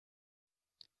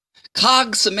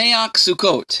Chag Sameach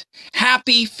Sukkot.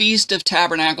 Happy Feast of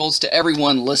Tabernacles to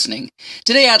everyone listening.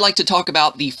 Today I'd like to talk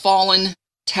about the fallen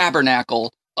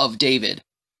tabernacle of David.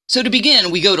 So to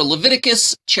begin, we go to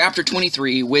Leviticus chapter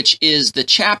 23, which is the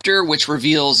chapter which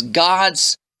reveals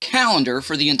God's calendar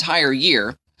for the entire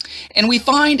year. And we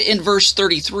find in verse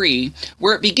 33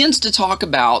 where it begins to talk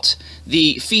about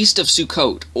the Feast of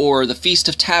Sukkot, or the Feast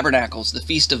of Tabernacles, the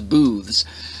Feast of Booths.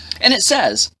 And it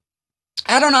says,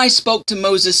 Adonai spoke to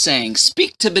Moses, saying,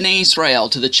 Speak to Bnei Israel,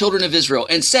 to the children of Israel,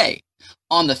 and say,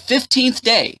 On the 15th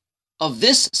day of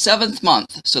this 7th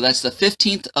month, so that's the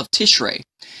 15th of Tishrei,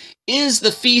 is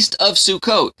the Feast of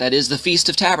Sukkot, that is the Feast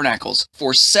of Tabernacles,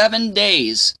 for 7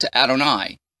 days to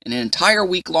Adonai, an entire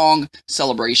week-long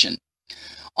celebration.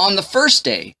 On the first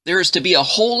day, there is to be a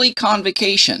holy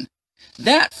convocation.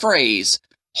 That phrase,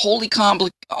 holy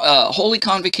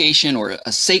convocation or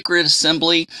a sacred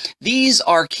assembly, these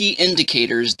are key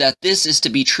indicators that this is to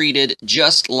be treated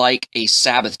just like a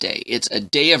Sabbath day. It's a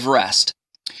day of rest.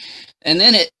 And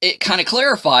then it kind of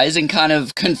clarifies and kind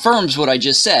of confirms what I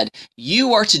just said.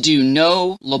 You are to do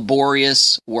no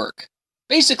laborious work.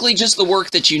 Basically just the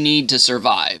work that you need to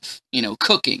survive. You know,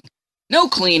 cooking. No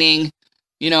cleaning.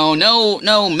 You know,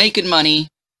 no making money.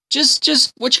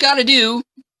 Just what you got to do,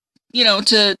 you know,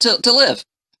 to live.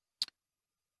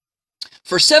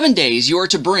 For 7 days you are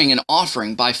to bring an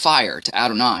offering by fire to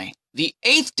Adonai. The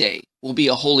 8th day will be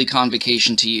a holy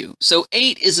convocation to you. So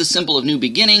 8 is a symbol of new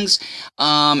beginnings.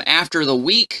 After the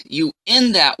week, you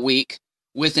end that week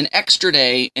with an extra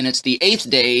day, and it's the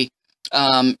 8th day.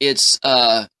 It's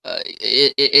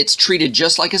treated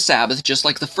just like a Sabbath, just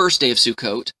like the first day of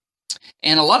Sukkot.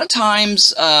 And a lot of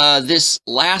times, this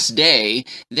last day,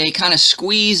 they kind of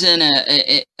squeeze in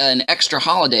an extra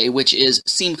holiday, which is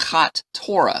Simchat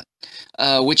Torah,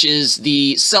 which is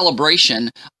the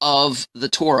celebration of the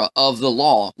Torah, of the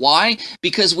law. Why?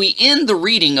 Because we end the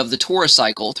reading of the Torah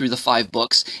cycle through the 5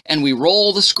 books, and we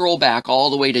roll the scroll back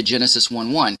all the way to Genesis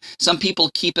 1:1. Some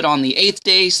people keep it on the 8th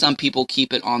day, some people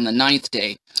keep it on the 9th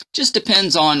day. Just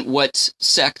depends on what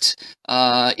sect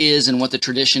is and what the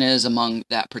tradition is among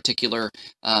that particular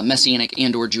Messianic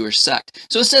and or Jewish sect.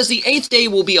 So it says the 8th day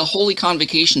will be a holy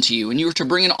convocation to you, and you are to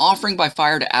bring an offering by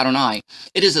fire to Adonai.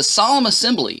 It is a solemn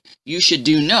assembly. You should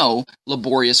do no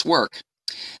laborious work.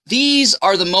 These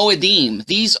are the Moedim.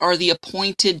 These are the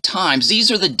appointed times.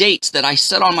 These are the dates that I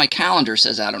set on my calendar,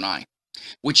 says Adonai,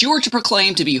 which you are to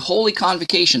proclaim to be holy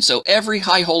convocation. So every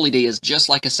high holy day is just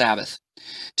like a Sabbath.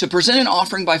 To present an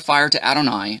offering by fire to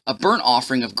Adonai, a burnt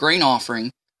offering of grain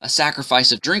offering, a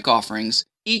sacrifice of drink offerings,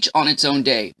 each on its own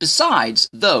day, besides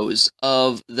those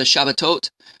of the Shabbatot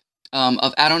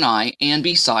of Adonai, and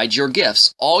besides your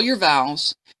gifts, all your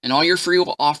vows, and all your free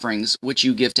will offerings which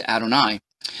you give to Adonai.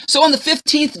 So on the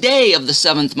 15th day of the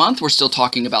 7th month, we're still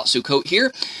talking about Sukkot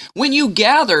here, when you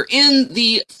gather in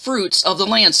the fruits of the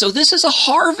land. So this is a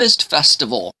harvest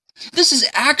festival. This is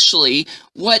actually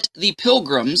what the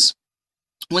pilgrims,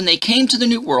 when they came to the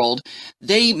New World,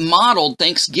 they modeled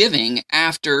Thanksgiving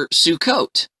after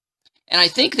Sukkot. And I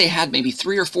think they had maybe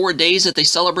 3 or 4 days that they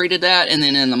celebrated that. And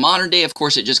then in the modern day, of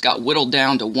course, it just got whittled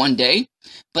down to 1 day.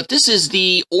 But this is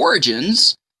the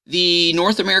origins, the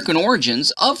North American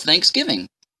origins of Thanksgiving.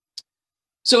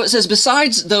 So it says,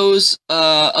 besides those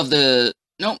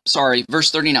verse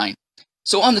 39.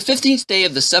 So on the 15th day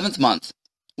of the 7th month,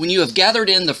 when you have gathered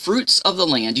in the fruits of the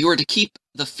land, you are to keep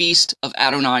the feast of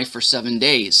Adonai for 7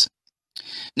 days.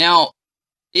 Now,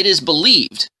 it is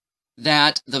believed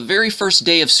that the very first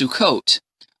day of Sukkot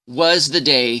was the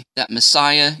day that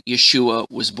Messiah Yeshua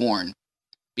was born,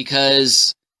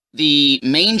 because the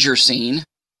manger scene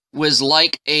was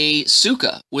like a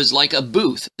sukkah, was like a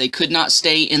booth. They could not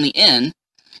stay in the inn,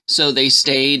 so they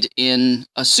stayed in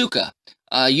a sukkah.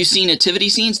 You see nativity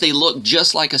scenes, they look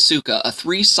just like a sukkah, a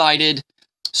 3-sided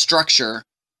structure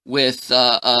with,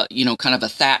 you know, kind of a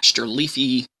thatched or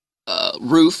leafy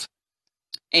roof.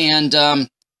 And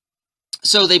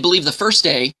so they believe the first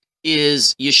day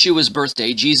is Yeshua's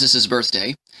birthday, Jesus'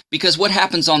 birthday, because what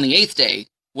happens on the 8th day,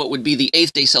 what would be the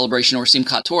 8th day celebration, or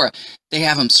Simchat Torah, they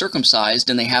have him circumcised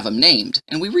and they have him named.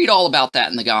 And we read all about that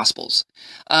in the Gospels.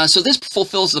 So this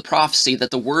fulfills the prophecy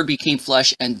that the Word became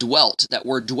flesh and dwelt. That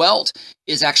word dwelt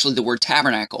is actually the word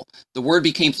tabernacle. The Word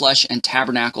became flesh and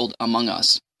tabernacled among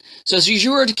us. So as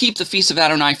you are to keep the Feast of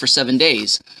Adonai for 7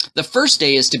 days, the first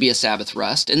day is to be a Sabbath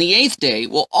rest, and the 8th day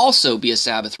will also be a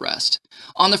Sabbath rest.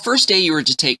 On the first day you are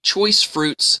to take choice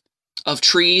fruits of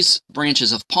trees,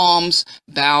 branches of palms,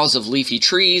 boughs of leafy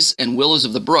trees, and willows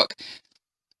of the brook,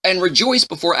 and rejoice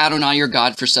before Adonai your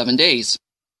God for 7 days.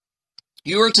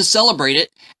 You are to celebrate it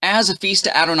as a feast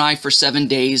to Adonai for 7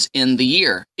 days in the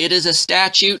year. It is a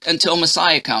statute until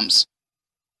Messiah comes.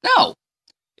 No.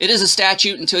 It is a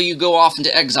statute until you go off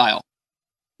into exile.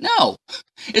 No.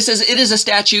 It says it is a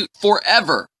statute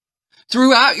forever,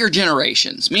 throughout your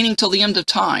generations, meaning till the end of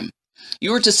time.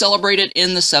 You are to celebrate it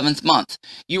in the 7th month.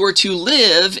 You are to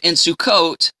live in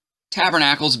Sukkot,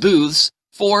 tabernacles, booths,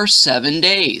 for 7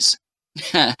 days.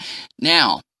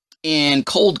 Now, in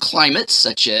cold climates,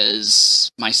 such as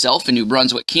myself in New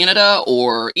Brunswick, Canada,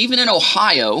 or even in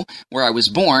Ohio, where I was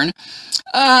born,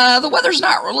 the weather's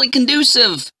not really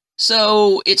conducive.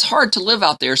 So it's hard to live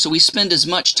out there, so we spend as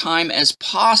much time as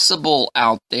possible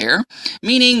out there,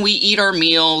 meaning we eat our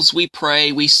meals, we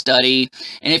pray, we study,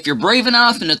 and if you're brave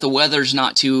enough and if the weather's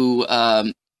not too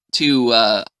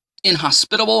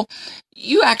inhospitable,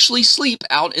 you actually sleep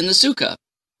out in the sukkah.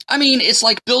 I mean, it's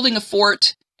like building a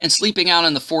fort and sleeping out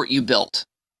in the fort you built.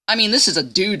 I mean, this is a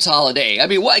dude's holiday. I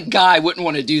mean, what guy wouldn't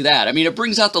want to do that? I mean, it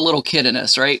brings out the little kid in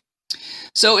us, right?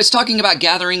 So it's talking about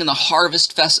gathering in the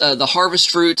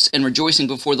harvest fruits and rejoicing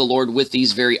before the Lord with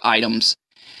these very items.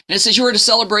 And it says you are to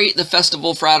celebrate the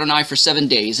festival for Adonai for 7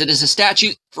 days. It is a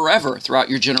statute forever throughout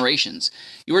your generations.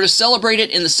 You are to celebrate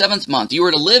it in the 7th month. You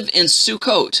are to live in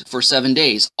Sukkot for 7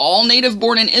 days. All native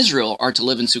born in Israel are to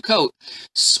live in Sukkot.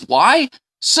 Why?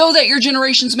 So that your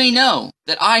generations may know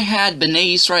that I had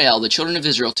Bnei Israel, the children of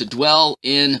Israel, to dwell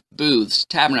in booths,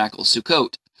 tabernacles,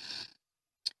 Sukkot.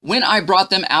 When I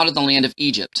brought them out of the land of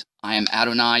Egypt, I am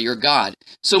Adonai your God.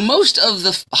 So most of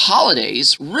the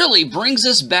holidays really brings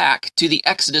us back to the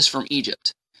Exodus from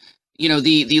Egypt. You know,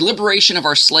 the liberation of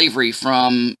our slavery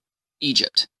from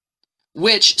Egypt,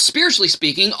 which, spiritually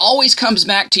speaking, always comes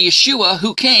back to Yeshua,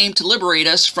 who came to liberate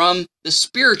us from the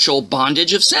spiritual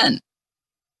bondage of sin.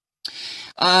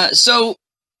 So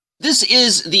this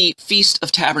is the Feast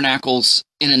of Tabernacles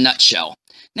in a nutshell.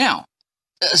 Now,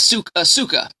 a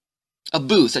sukkah, a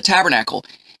booth, a tabernacle.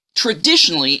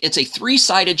 Traditionally, it's a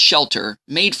 3-sided shelter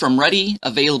made from ready,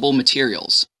 available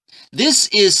materials. This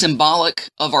is symbolic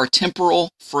of our temporal,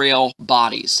 frail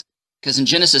bodies. Because in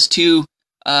Genesis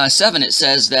 2:7, it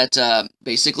says that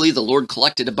basically the Lord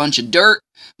collected a bunch of dirt,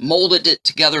 molded it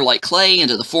together like clay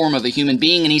into the form of a human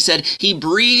being, and he said he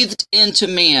breathed into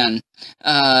man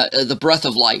the breath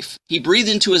of life. He breathed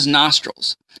into his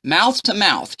nostrils, mouth to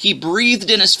mouth. He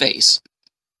breathed in his face.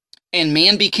 And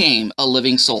man became a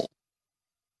living soul.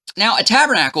 Now, a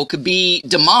tabernacle could be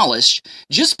demolished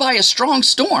just by a strong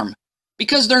storm,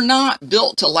 because they're not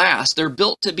built to last. They're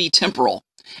built to be temporal,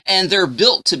 and they're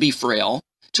built to be frail,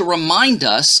 to remind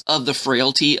us of the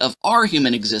frailty of our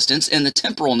human existence and the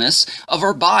temporalness of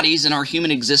our bodies and our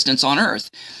human existence on earth.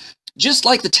 Just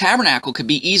like the tabernacle could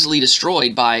be easily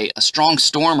destroyed by a strong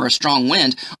storm or a strong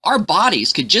wind, our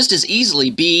bodies could just as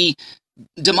easily be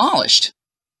demolished.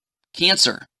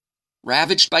 Cancer.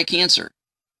 Ravaged by cancer.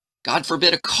 God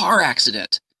forbid, a car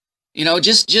accident. You know,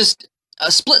 just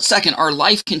a split second, our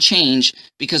life can change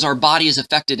because our body is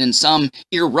affected in some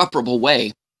irreparable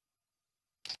way.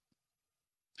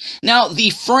 Now, the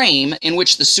frame in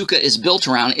which the sukkah is built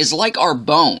around is like our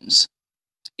bones.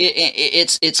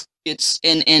 It's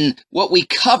what we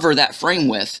cover that frame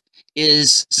with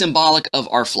is symbolic of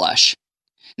our flesh.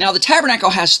 Now, the tabernacle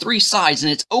has 3 sides,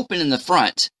 and it's open in the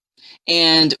front.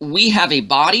 And we have a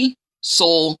body,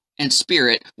 soul, and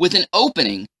spirit with an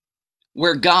opening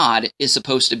where God is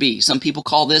supposed to be. Some people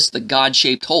call this the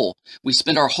God-shaped hole. We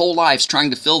spend our whole lives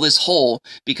trying to fill this hole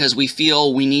because we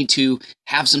feel we need to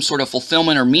have some sort of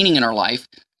fulfillment or meaning in our life.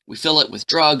 We fill it with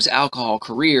drugs, alcohol,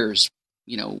 careers,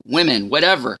 you know, women,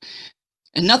 whatever.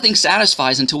 And nothing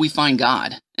satisfies until we find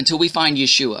God, until we find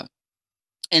Yeshua.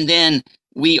 And then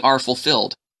we are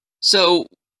fulfilled. So,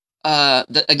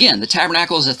 again, the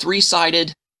tabernacle is a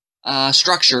 3-sided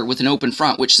structure with an open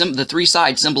front, which the 3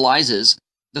 sides symbolizes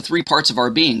the 3 parts of our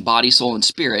being, body, soul, and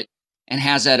spirit, and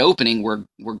has that opening where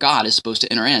God is supposed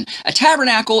to enter in. A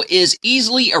tabernacle is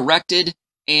easily erected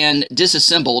and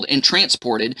disassembled and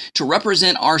transported to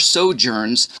represent our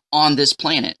sojourns on this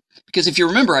planet. Because if you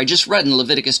remember, I just read in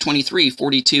Leviticus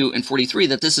 23:42 and 43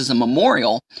 that this is a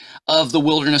memorial of the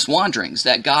wilderness wanderings,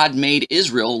 that God made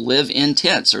Israel live in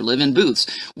tents or live in booths.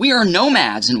 We are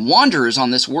nomads and wanderers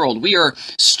on this world. We are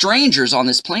strangers on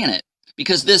this planet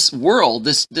because this world,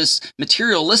 this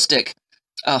materialistic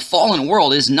fallen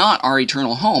world is not our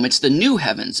eternal home. It's the new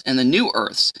heavens and the new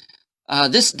earths.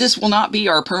 This will not be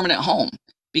our permanent home.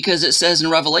 Because it says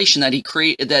in Revelation that he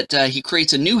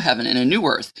creates a new heaven and a new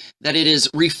earth, that it is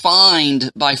refined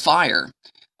by fire.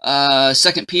 2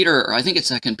 Peter, or I think it's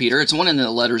 2 Peter, it's one of the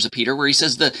letters of Peter, where he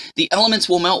says the elements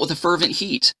will melt with a fervent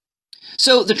heat.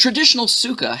 So the traditional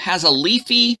sukkah has a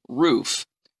leafy roof.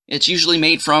 It's usually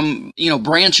made from,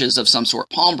 branches of some sort,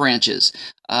 palm branches,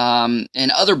 and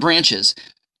other branches.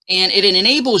 And it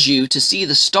enables you to see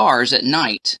the stars at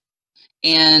night.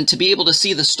 And to be able to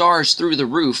see the stars through the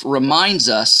roof reminds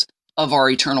us of our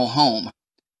eternal home.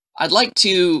 I'd like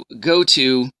to go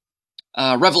to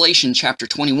Revelation chapter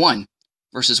 21,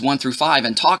 verses 1 through 5,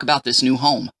 and talk about this new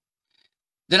home.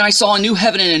 Then I saw a new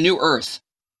heaven and a new earth.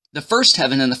 The first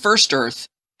heaven and the first earth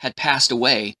had passed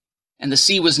away, and the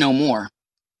sea was no more.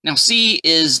 Now, sea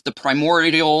is the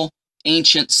primordial,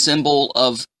 ancient symbol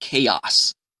of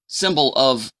chaos, symbol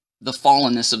of the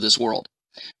fallenness of this world.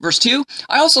 Verse 2,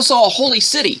 I also saw a holy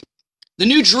city, the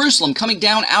new Jerusalem, coming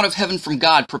down out of heaven from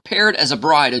God, prepared as a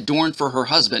bride adorned for her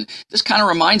husband. This kind of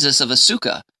reminds us of a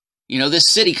sukkah, this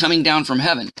city coming down from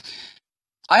heaven.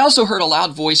 I also heard a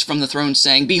loud voice from the throne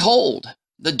saying, Behold,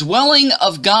 the dwelling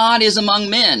of God is among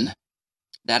men.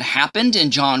 That happened in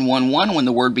John 1:1 when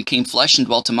the Word became flesh and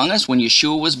dwelt among us, when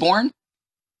Yeshua was born,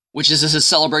 which is a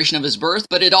celebration of his birth.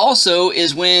 But it also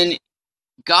is when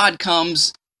God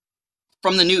comes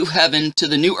from the new heaven to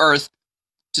the new earth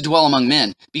to dwell among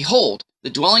men. Behold, the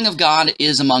dwelling of God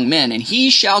is among men, and he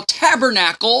shall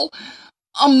tabernacle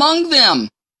among them.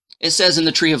 It says in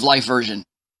the Tree of Life version,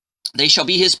 they shall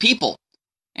be his people,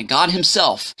 and God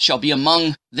himself shall be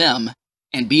among them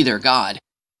and be their God.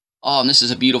 Oh, and this is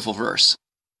a beautiful verse.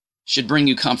 Should bring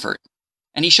you comfort.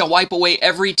 And he shall wipe away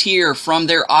every tear from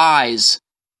their eyes.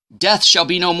 Death shall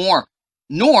be no more,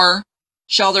 nor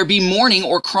shall there be mourning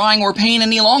or crying or pain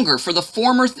any longer, for the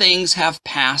former things have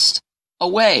passed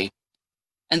away.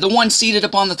 And the one seated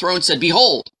upon the throne said,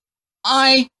 Behold,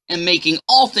 I am making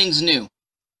all things new.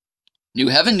 New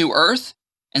heaven, new earth,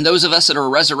 and those of us that are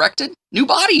resurrected, new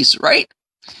bodies, right?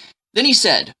 Then he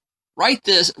said, Write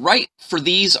this, for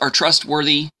these are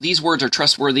trustworthy, these words are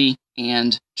trustworthy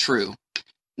and true.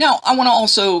 Now, I want to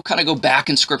also kind of go back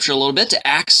in Scripture a little bit to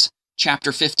Acts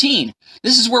chapter 15.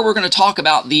 This is where we're going to talk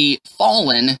about the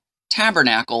fallen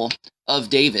tabernacle of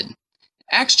David.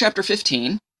 Acts chapter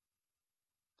 15,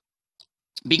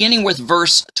 beginning with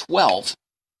verse 12.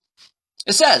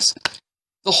 It says,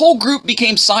 The whole group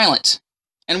became silent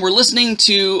and were listening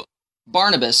to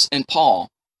Barnabas and Paul,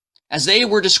 as they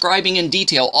were describing in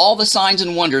detail all the signs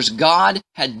and wonders God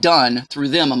had done through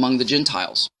them among the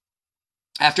Gentiles.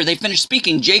 After they finished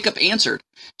speaking, Jacob answered.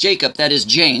 Jacob, that is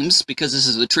James, because this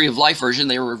is the Tree of Life version,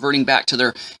 they were reverting back to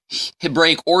their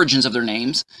Hebraic origins of their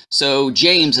names. So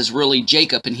James is really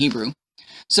Jacob in Hebrew.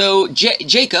 So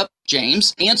Jacob,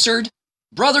 James, answered,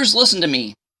 Brothers, listen to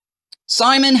me.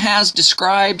 Simon has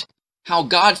described how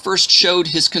God first showed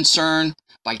his concern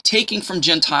by taking from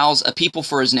Gentiles a people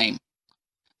for his name.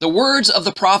 The words of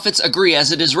the prophets agree,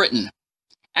 as it is written,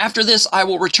 After this I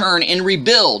will return and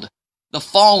rebuild the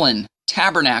fallen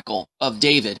tabernacle of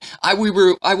David. I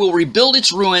will rebuild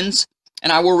its ruins,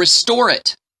 and I will restore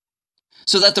it,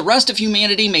 so that the rest of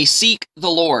humanity may seek the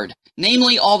Lord,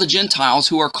 namely all the Gentiles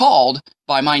who are called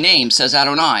by my name, says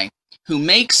Adonai, who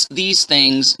makes these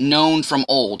things known from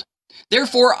old.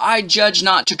 Therefore I judge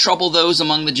not to trouble those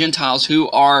among the Gentiles who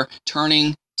are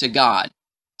turning to God,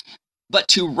 but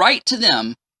to write to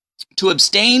them to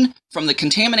abstain from the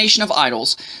contamination of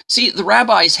idols. See, the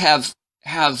rabbis have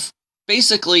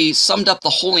basically summed up the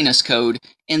holiness code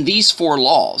in these 4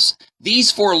 laws.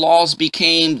 These 4 laws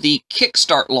became the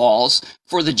kickstart laws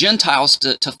for the Gentiles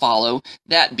to follow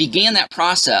that began that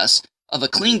process of a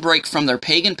clean break from their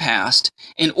pagan past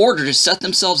in order to set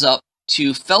themselves up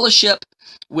to fellowship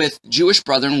with Jewish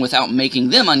brethren without making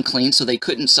them unclean, so they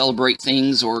couldn't celebrate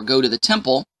things or go to the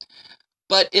temple.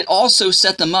 But it also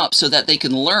set them up so that they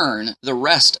can learn the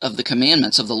rest of the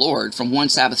commandments of the Lord from one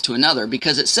Sabbath to another,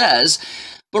 because it says,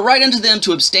 But write unto them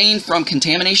to abstain from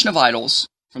contamination of idols,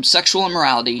 from sexual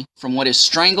immorality, from what is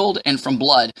strangled, and from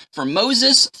blood. For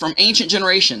Moses, from ancient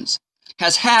generations,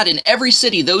 has had in every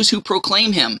city those who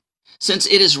proclaim him, since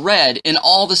it is read in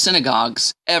all the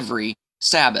synagogues every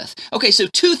Sabbath. Okay, so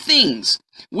 2 things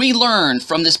we learn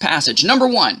from this passage. Number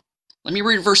 1, let me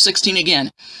read verse 16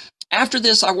 again. After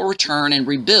this I will return and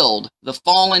rebuild the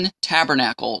fallen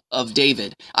tabernacle of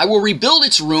David. I will rebuild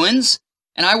its ruins,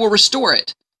 and I will restore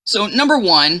it. So number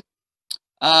 1,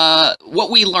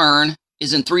 what we learn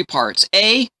is in 3 parts.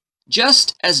 A,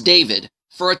 just as David,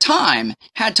 for a time,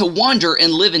 had to wander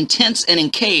and live in tents and in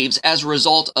caves as a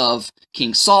result of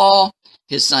King Saul,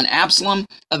 his son Absalom,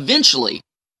 eventually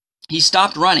he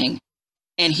stopped running,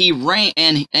 and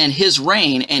his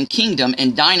reign and kingdom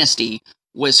and dynasty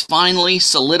was finally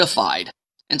solidified,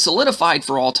 and solidified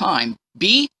for all time.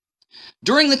 B,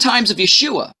 during the times of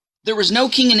Yeshua, there was no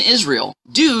king in Israel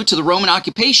due to the Roman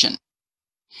occupation.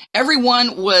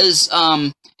 Everyone was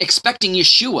expecting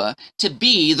Yeshua to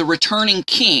be the returning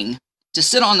king to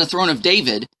sit on the throne of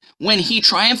David when he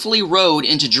triumphantly rode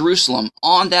into Jerusalem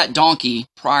on that donkey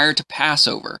prior to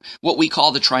Passover, what we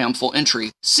call the triumphal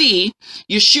entry. C,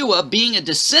 Yeshua, being a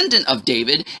descendant of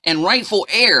David and rightful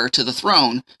heir to the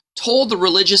throne, told the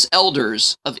religious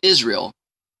elders of Israel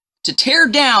to tear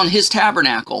down his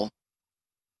tabernacle,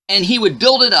 and he would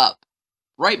build it up,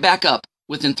 right back up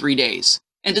within 3 days.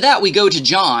 And to that we go to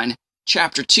John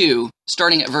chapter 2,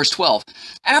 starting at verse 12.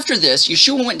 After this,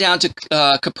 Yeshua went down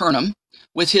to Capernaum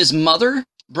with his mother,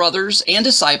 brothers, and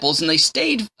disciples, and they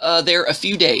stayed there a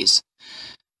few days.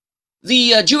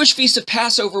 The Jewish feast of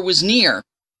Passover was near,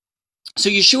 so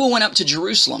Yeshua went up to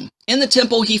Jerusalem. In the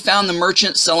temple, he found the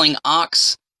merchants selling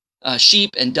ox, sheep,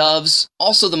 and doves,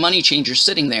 also the money changers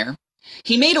sitting there.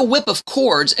 He made a whip of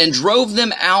cords and drove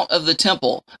them out of the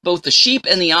temple, both the sheep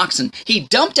and the oxen. He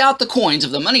dumped out the coins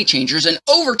of the money changers and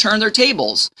overturned their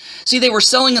tables. See, they were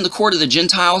selling in the court of the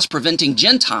Gentiles, preventing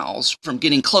Gentiles from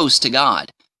getting close to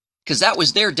God, because that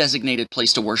was their designated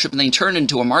place to worship, and they turned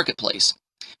into a marketplace.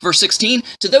 Verse 16,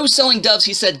 to those selling doves,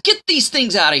 he said, "Get these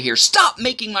things out of here. Stop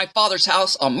making my Father's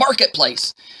house a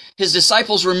marketplace." His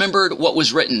disciples remembered what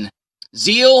was written,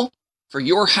 "Zeal for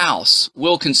your house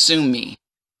will consume me."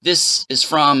 This is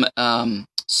from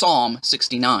Psalm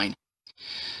 69.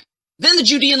 Then the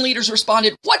Judean leaders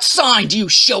responded, "What sign do you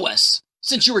show us,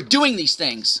 since you are doing these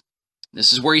things?"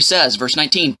 This is where he says, verse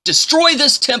 19, "Destroy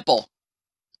this temple."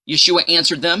 Yeshua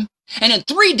answered them, "And in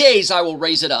 3 days I will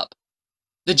raise it up."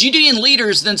 The Judean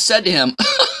leaders then said to him,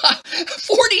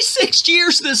 46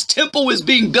 years this temple is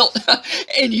being built,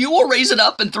 and you will raise it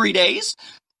up in 3 days?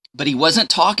 But he was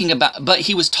talking about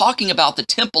the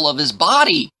temple of his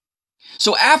body.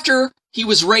 So after he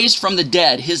was raised from the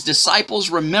dead, his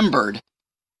disciples remembered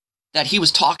that he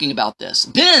was talking about this.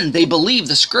 Then they believed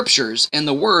the scriptures and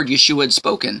the word Yeshua had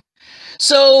spoken.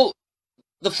 So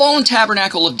the fallen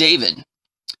tabernacle of David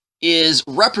is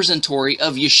representatory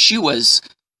of Yeshua's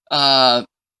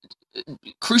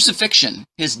crucifixion,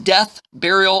 his death,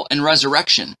 burial, and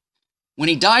resurrection. When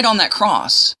he died on that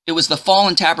cross, it was the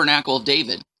fallen tabernacle of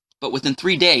David. But within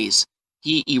 3 days,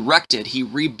 he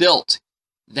rebuilt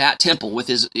that temple with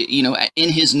his, in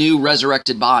his new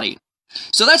resurrected body.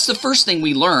 So that's the first thing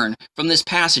we learn from this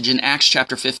passage in Acts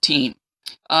chapter 15.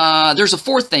 There's a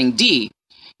fourth thing, D.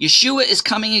 Yeshua is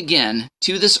coming again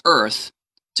to this earth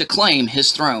to claim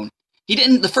his throne.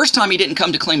 The first time he didn't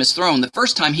come to claim his throne. The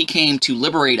first time he came to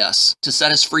liberate us, to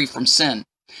set us free from sin,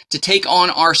 to take on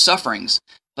our sufferings.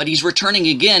 But he's returning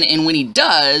again, and when he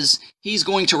does, he's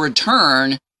going to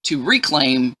return to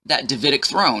reclaim that Davidic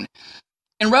throne.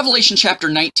 In Revelation chapter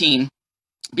 19,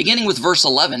 beginning with verse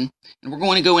 11, and we're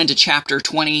going to go into chapter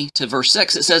 20 to verse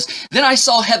 6, it says, "Then I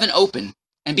saw heaven open,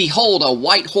 and behold, a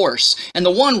white horse, and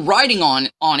the one riding on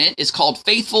it is called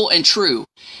Faithful and True.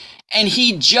 And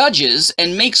he judges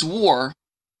and makes war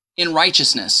in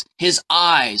righteousness. His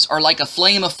eyes are like a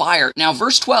flame of fire." Now,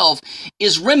 verse 12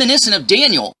 is reminiscent of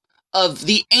Daniel, of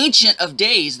the Ancient of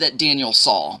Days that Daniel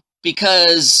saw,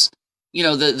 because,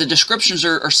 the descriptions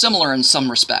are similar in some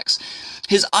respects.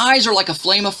 His eyes are like a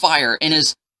flame of fire, and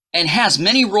has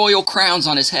many royal crowns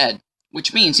on his head,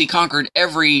 which means he conquered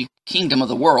every kingdom of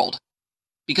the world.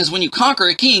 Because when you conquer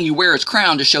a king, you wear his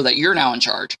crown to show that you're now in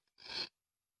charge.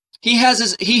 He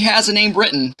has a name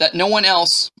written that no one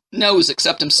else knows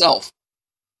except himself.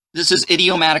 This is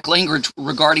idiomatic language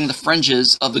regarding the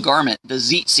fringes of the garment, the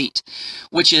tzitzit,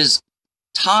 which is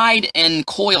tied and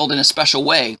coiled in a special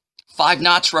way. 5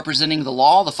 knots representing the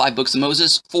law, the 5 books of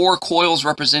Moses, 4 coils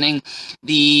representing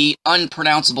the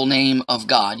unpronounceable name of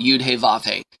God, Yud He Vav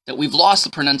He, that we've lost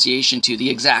the pronunciation to, the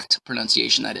exact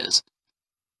pronunciation that is.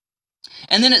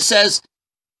 And then it says,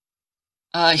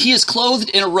 he is clothed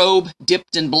in a robe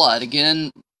dipped in blood,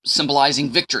 again symbolizing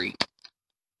victory.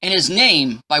 And his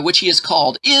name, by which he is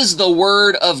called, is the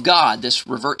Word of God. This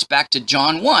reverts back to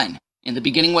John 1. In the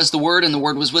beginning was the Word, and the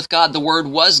Word was with God. The Word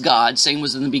was God. Same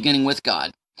was in the beginning with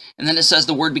God. And then it says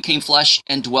the Word became flesh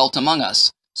and dwelt among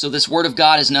us. So this Word of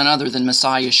God is none other than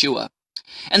Messiah Yeshua.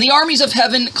 And the armies of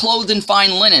heaven, clothed in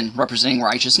fine linen, representing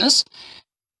righteousness,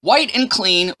 white and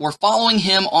clean, were following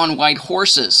him on white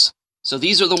horses. So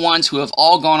these are the ones who have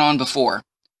all gone on before,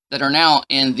 that are now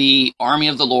in the army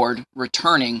of the Lord,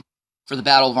 returning for the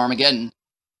battle of Armageddon,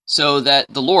 so that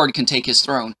the Lord can take his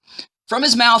throne. From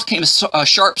his mouth came a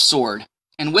sharp sword,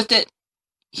 and with it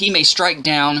he may strike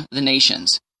down the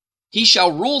nations. He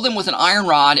shall rule them with an iron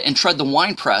rod, and tread the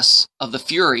winepress of the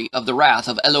fury of the wrath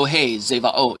of Elohei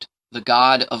Zevaot, the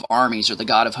God of armies, or the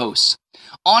God of hosts.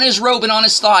 On his robe and on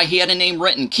his thigh he had a name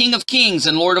written, King of Kings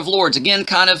and Lord of Lords, again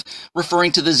kind of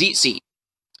referring to the tzitzit.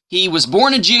 He was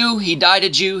born a Jew, he died a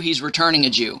Jew, he's returning a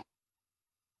Jew.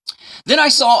 Then I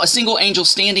saw a single angel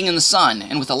standing in the sun,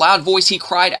 and with a loud voice he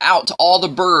cried out to all the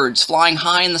birds flying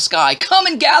high in the sky, "Come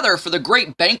and gather for the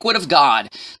great banquet of God,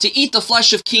 to eat the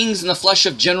flesh of kings and the flesh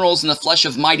of generals and the flesh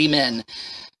of mighty men."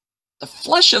 The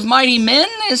flesh of mighty men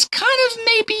is kind of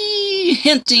maybe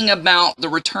hinting about the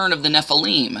return of the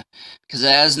Nephilim. Because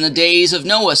as in the days of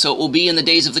Noah, so it will be in the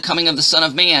days of the coming of the Son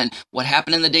of Man. What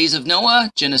happened in the days of Noah?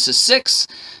 Genesis 6,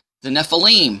 the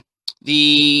Nephilim,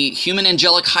 the human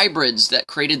angelic hybrids that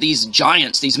created these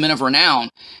giants, these men of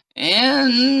renown.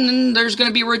 And there's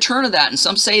going to be a return of that. And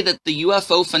some say that the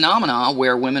UFO phenomena,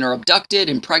 where women are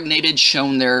abducted, impregnated,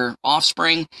 shown their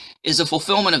offspring, is a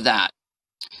fulfillment of that.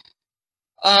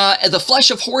 The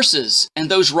flesh of horses and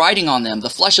those riding on them, the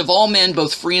flesh of all men,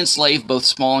 both free and slave, both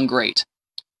small and great.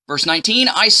 Verse 19,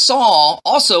 I saw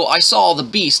the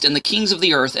beast and the kings of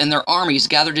the earth and their armies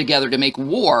gathered together to make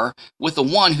war with the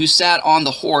one who sat on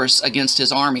the horse against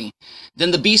his army.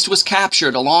 Then the beast was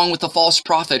captured along with the false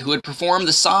prophet who had performed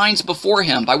the signs before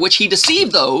him, by which he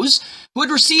deceived those who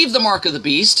had received the mark of the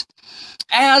beast,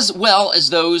 as well as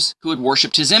those who had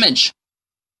worshipped his image.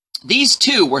 These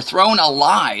two were thrown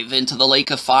alive into the lake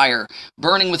of fire,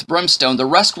 burning with brimstone. The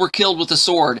rest were killed with the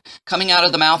sword, coming out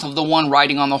of the mouth of the one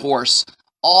riding on the horse.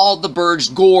 All the birds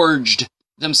gorged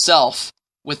themselves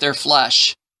with their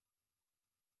flesh.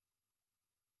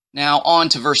 Now on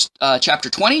to chapter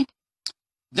 20.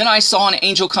 Then I saw an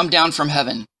angel come down from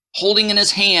heaven, holding in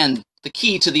his hand the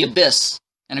key to the abyss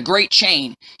and a great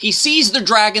chain. He seized the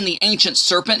dragon, the ancient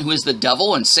serpent, who is the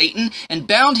devil and Satan, and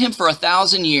bound him for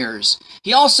 1,000 years.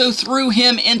 He also threw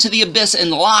him into the abyss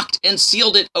and locked and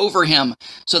sealed it over him,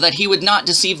 so that he would not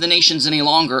deceive the nations any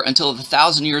longer until the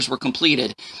 1,000 years were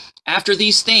completed. After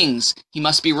these things, he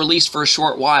must be released for a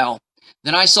short while.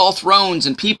 Then I saw thrones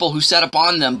and people who sat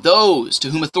upon them, those to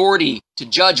whom authority to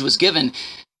judge was given.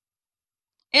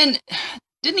 And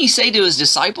didn't he say to his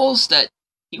disciples that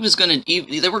they were going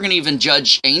to even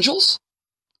judge angels?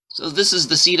 So this is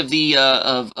the seat of the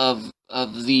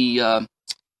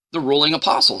ruling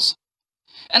apostles.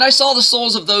 And I saw the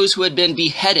souls of those who had been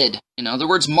beheaded, in other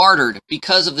words, martyred,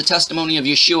 because of the testimony of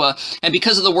Yeshua and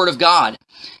because of the word of God.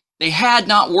 They had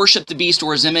not worshipped the beast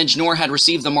or his image, nor had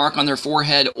received the mark on their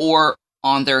forehead or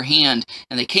on their hand.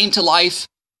 And they came to life.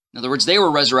 In other words, they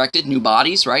were resurrected, new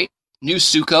bodies, right? New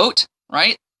Sukkot,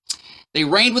 right? They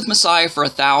reigned with Messiah for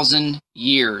 1,000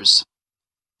 years.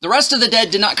 The rest of the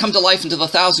dead did not come to life until the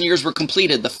 1,000 years were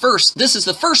completed. This is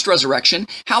the first resurrection.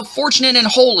 How fortunate and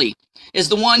holy is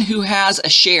the one who has a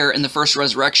share in the first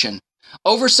resurrection.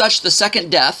 Over such the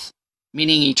second death,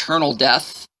 meaning eternal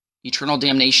death, eternal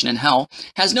damnation in hell,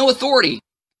 has no authority,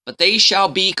 but they shall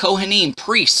be Kohanim,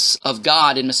 priests of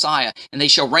God in Messiah, and they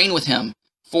shall reign with him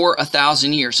for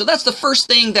 1,000 years. So that's the first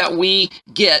thing that we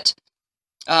get,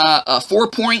 4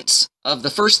 points of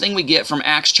the first thing we get from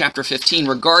Acts chapter 15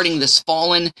 regarding this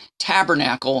fallen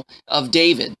tabernacle of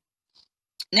David.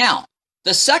 Now,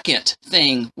 the second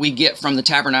thing we get from the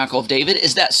tabernacle of David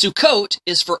is that Sukkot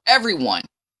is for everyone,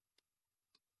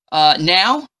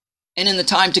 now and in the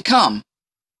time to come.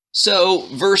 So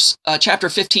chapter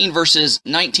 15, verses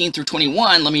 19 through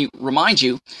 21, let me remind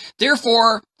you,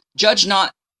 therefore judge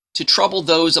not to trouble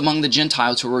those among the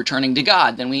Gentiles who are returning to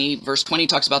God. Then verse 20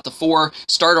 talks about the 4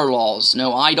 starter laws: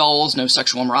 no idols, no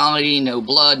sexual immorality, no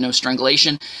blood, no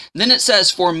strangulation. Then it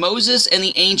says, for Moses and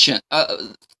the ancient,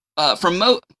 for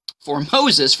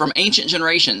Moses from ancient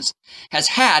generations has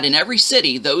had in every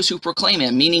city those who proclaim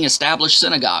him, meaning established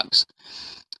synagogues.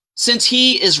 Since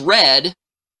he is read,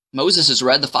 Moses is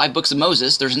read, the 5 books of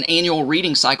Moses, there's an annual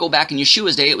reading cycle. Back in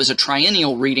Yeshua's day, it was a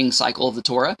triennial reading cycle of the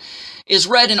Torah, is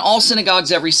read in all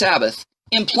synagogues every Sabbath,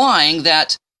 implying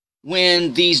that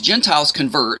when these Gentiles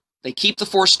convert, they keep the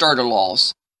 4 starter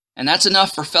laws, and that's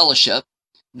enough for fellowship.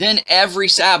 Then every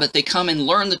Sabbath, they come and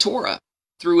learn the Torah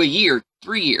through a year,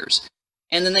 3 years,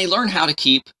 and then they learn how to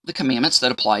keep the commandments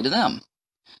that apply to them.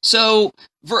 So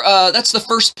that's the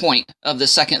first point of the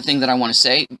second thing that I want to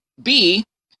say. B,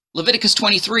 Leviticus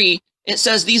 23, it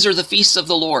says these are the feasts of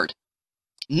the Lord,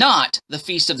 not the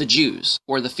feast of the Jews,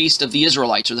 or the feast of the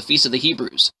Israelites, or the feast of the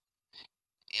Hebrews.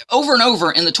 Over and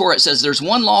over in the Torah, it says there's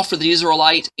one law for the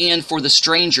Israelite and for the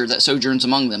stranger that sojourns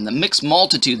among them, the mixed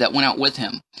multitude that went out with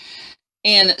him.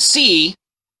 And C,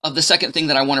 of the second thing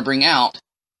that I want to bring out,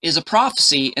 is a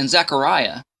prophecy in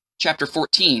Zechariah chapter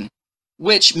 14,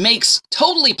 which makes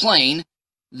totally plain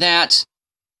that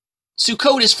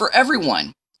Sukkot is for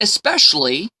everyone,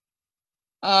 especially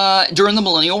during the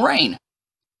millennial reign.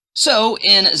 So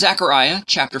in Zechariah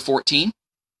chapter 14,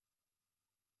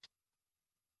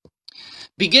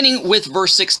 beginning with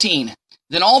verse 16,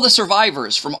 Then all the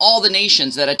survivors from all the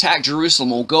nations that attack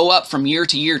Jerusalem will go up from year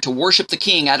to year to worship the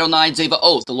King Adonai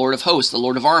Zevaoth, the Lord of hosts, the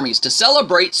Lord of armies, to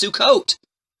celebrate Sukkot.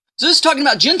 So this is talking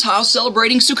about Gentiles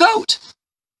celebrating Sukkot.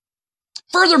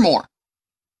 Furthermore,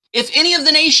 if any of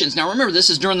the nations, now remember this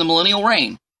is during the millennial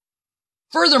reign.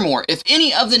 Furthermore, if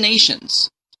any of the nations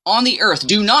on the earth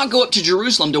do not go up to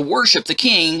Jerusalem to worship the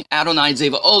King Adonai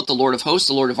Zevaoth, the Lord of hosts,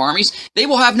 the Lord of armies, they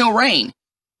will have no rain.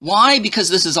 Why? Because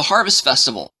this is a harvest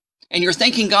festival. And you're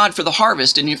thanking God for the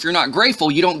harvest, and if you're not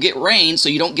grateful, you don't get rain, so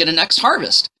you don't get a next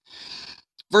harvest.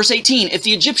 Verse 18, if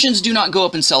the Egyptians do not go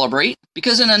up and celebrate,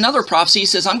 because in another prophecy he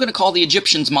says, I'm going to call the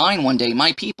Egyptians mine one day,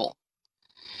 my people.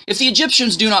 If the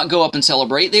Egyptians do not go up and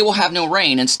celebrate, they will have no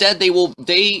rain. Instead, they will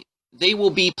be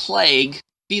the plague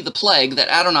that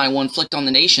Adonai will inflict on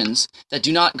the nations that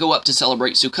do not go up to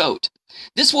celebrate Sukkot.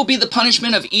 This will be the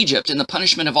punishment of Egypt and the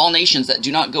punishment of all nations that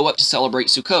do not go up to celebrate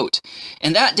Sukkot.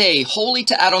 And that day, holy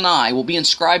to Adonai will be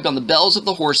inscribed on the bells of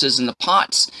the horses, and the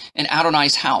pots in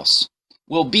Adonai's house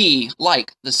will be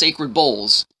like the sacred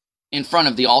bowls in front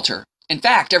of the altar. In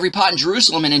fact, every pot in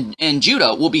Jerusalem and in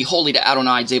Judah will be holy to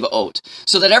Adonai Zevaoth,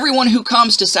 so that everyone who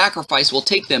comes to sacrifice will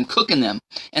take them, cook in them.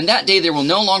 And that day there will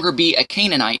no longer be a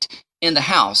Canaanite in the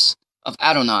house of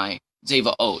Adonai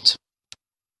Zevaoth.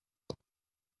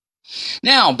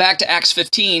 Now, back to Acts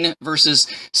 15, verses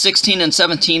 16 and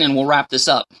 17, and we'll wrap this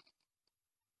up.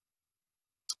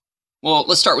 Well,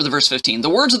 let's start with verse 15. The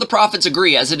words of the prophets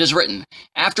agree, as it is written,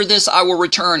 after this I will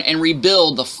return and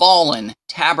rebuild the fallen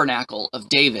tabernacle of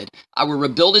David. I will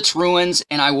rebuild its ruins,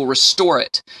 and I will restore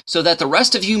it, so that the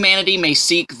rest of humanity may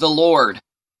seek the Lord.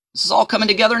 This is all coming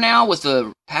together now with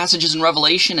the passages in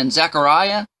Revelation and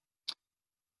Zechariah.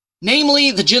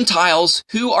 Namely, the Gentiles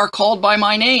who are called by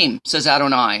my name, says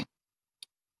Adonai,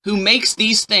 who makes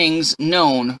these things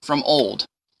known from old.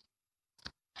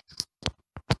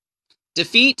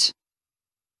 Defeat,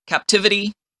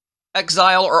 captivity,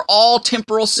 exile are all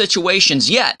temporal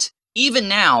situations, yet, even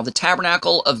now, the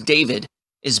tabernacle of David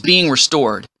is being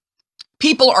restored.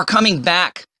 People are coming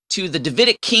back to the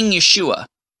Davidic King Yeshua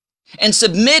and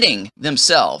submitting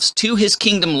themselves to his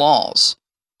kingdom laws,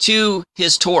 to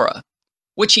his Torah,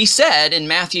 which he said in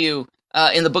Matthew,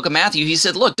 in the book of Matthew, he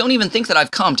said, look, don't even think that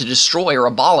I've come to destroy or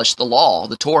abolish the law,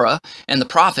 the Torah, and the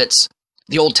prophets,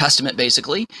 the Old Testament,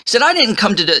 basically. He said, I didn't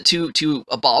come to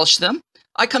abolish them.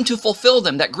 I come to fulfill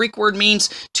them. That Greek word means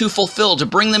to fulfill, to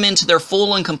bring them into their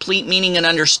full and complete meaning and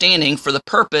understanding for the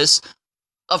purpose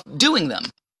of doing them.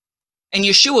 And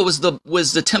Yeshua was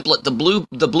the template,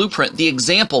 the blueprint, the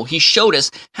example. He showed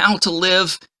us how to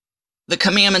live the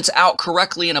commandments out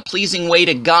correctly in a pleasing way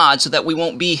to God so that we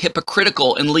won't be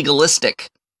hypocritical and legalistic.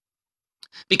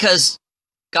 Because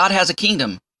God has a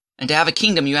kingdom, and to have a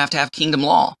kingdom, you have to have kingdom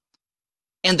law.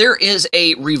 And there is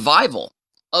a revival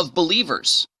of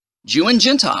believers, Jew and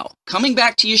Gentile, coming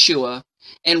back to Yeshua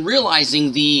and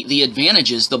realizing the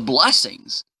advantages, the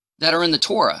blessings that are in the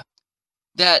Torah.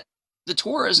 That the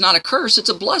Torah is not a curse, it's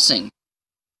a blessing.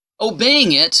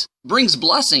 Obeying it brings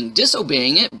blessing.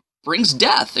 Disobeying it brings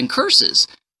death and curses.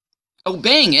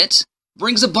 Obeying it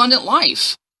brings abundant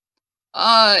life.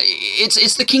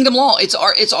 It's the kingdom law.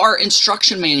 It's our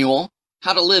instruction manual,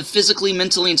 how to live physically,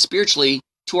 mentally, and spiritually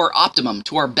to our optimum,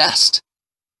 to our best.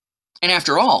 And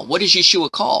after all, what is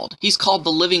Yeshua called? He's called the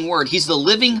living word. He's the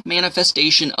living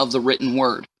manifestation of the written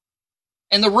word.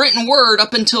 And the written word,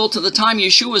 up until to the time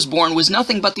Yeshua was born, was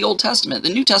nothing but the Old Testament. The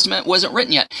New Testament wasn't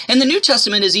written yet. And the New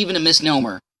Testament is even a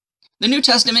misnomer. The New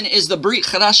Testament is the Brit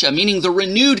Chadasha, meaning the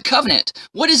renewed covenant.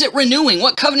 What is it renewing?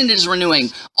 What covenant is renewing?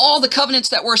 All the covenants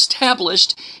that were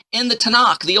established in the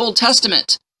Tanakh, the Old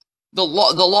Testament, the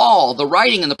law, the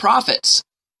writing, and the prophets.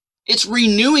 It's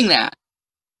renewing that.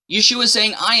 Yeshua is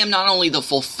saying, I am not only the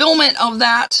fulfillment of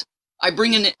that, I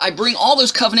bring all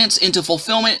those covenants into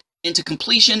fulfillment, into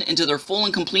completion, into their full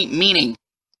and complete meaning.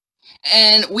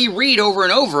 And we read over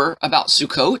and over about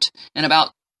Sukkot and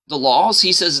about the laws.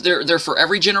 He says they're for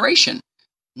every generation.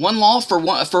 One law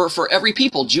for every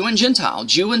people, Jew and Gentile,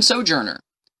 Jew and sojourner.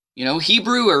 You know,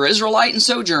 Hebrew or Israelite and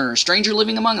sojourner, stranger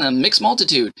living among them, mixed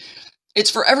multitude. It's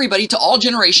for everybody, to all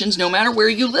generations, no matter where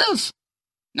you live.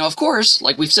 Now, of course,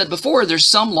 like we've said before, there's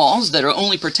some laws that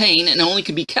only pertain and only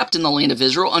can be kept in the land of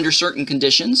Israel under certain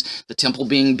conditions, the temple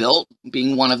being built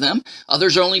being one of them.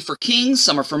 Others are only for kings,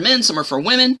 some are for men, some are for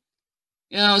women.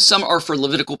 You know, some are for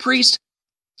Levitical priests.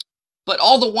 But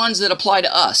all the ones that apply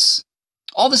to us,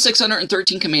 all the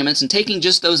 613 commandments, and taking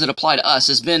just those that apply to us,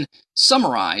 has been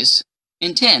summarized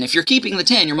in 10. If you're keeping the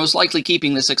 10, you're most likely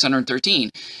keeping the 613.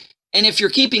 And if you're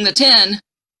keeping the 10,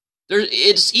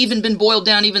 it's even been boiled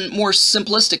down even more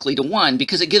simplistically to 1,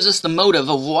 because it gives us the motive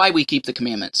of why we keep the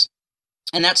commandments.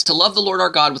 And that's to love the Lord our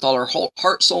God with all our whole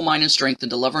heart, soul, mind, and strength, and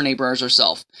to love our neighbor as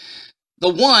ourselves. The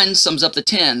 1 sums up the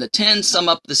 10. The 10 sum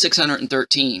up the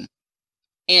 613.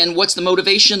 And what's the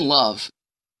motivation? Love.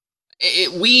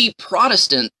 We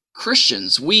Protestant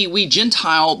Christians, we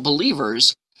Gentile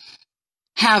believers,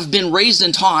 have been raised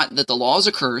and taught that the law is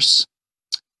a curse,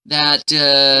 that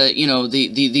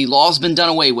the law's been done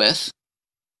away with,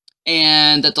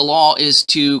 and that the law is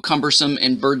too cumbersome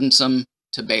and burdensome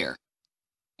to bear.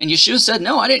 And Yeshua said,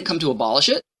 no, I didn't come to abolish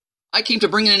it. I came to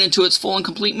bring it into its full and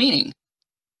complete meaning.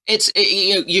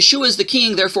 Yeshua is the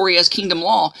king, therefore he has kingdom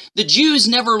law. The Jews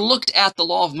never looked at the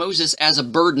law of Moses as a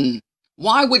burden.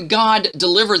 Why would God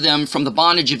deliver them from the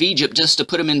bondage of Egypt just to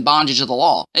put them in bondage of the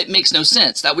law? It makes no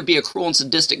sense. That would be a cruel and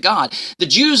sadistic God. The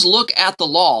Jews look at the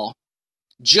law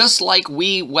just like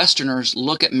we Westerners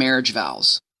look at marriage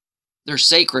vows. They're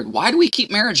sacred. Why do we keep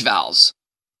marriage vows?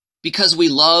 Because we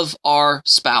love our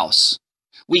spouse.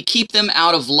 We keep them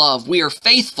out of love. We are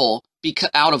faithful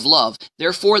out of love.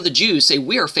 Therefore, the Jews say,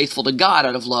 we are faithful to God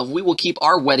out of love. We will keep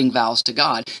our wedding vows to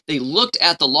God. They looked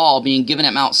at the law being given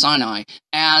at Mount Sinai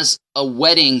as a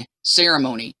wedding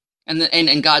ceremony.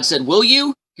 And God said, will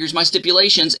you? Here's my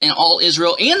stipulations. And all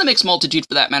Israel and the mixed multitude,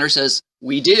 for that matter, says,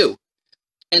 we do.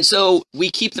 And so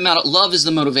we keep them out of love is the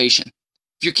motivation.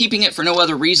 If you're keeping it for no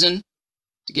other reason,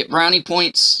 to get brownie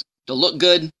points, to look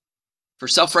good, for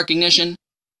self-recognition,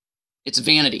 it's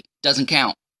vanity. Doesn't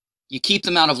count. You keep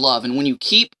them out of love. And when you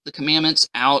keep the commandments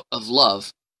out of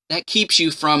love, that keeps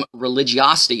you from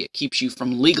religiosity. It keeps you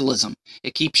from legalism.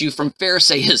 It keeps you from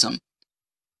Pharisaism.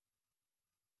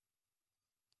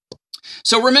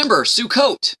 So remember,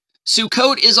 Sukkot.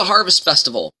 Sukkot is a harvest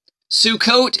festival.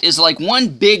 Sukkot is like one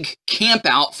big camp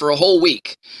out for a whole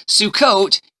week.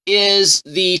 Sukkot is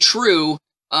the true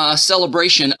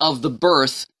celebration of the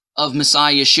birth of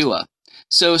Messiah Yeshua.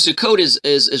 So Sukkot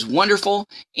is wonderful,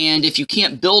 and if you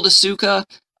can't build a sukkah,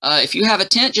 if you have a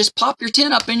tent, just pop your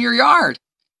tent up in your yard,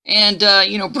 and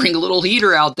bring a little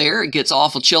heater out there. It gets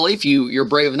awful chilly if you're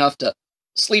brave enough to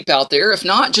sleep out there. If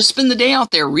not, just spend the day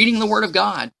out there reading the Word of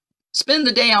God. Spend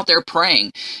the day out there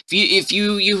praying. If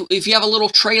you have a little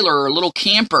trailer or a little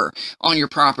camper on your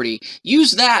property,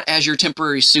 use that as your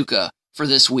temporary sukkah for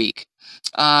this week.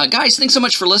 Guys, thanks so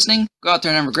much for listening. Go out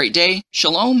there and have a great day.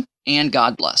 Shalom, and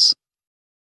God bless.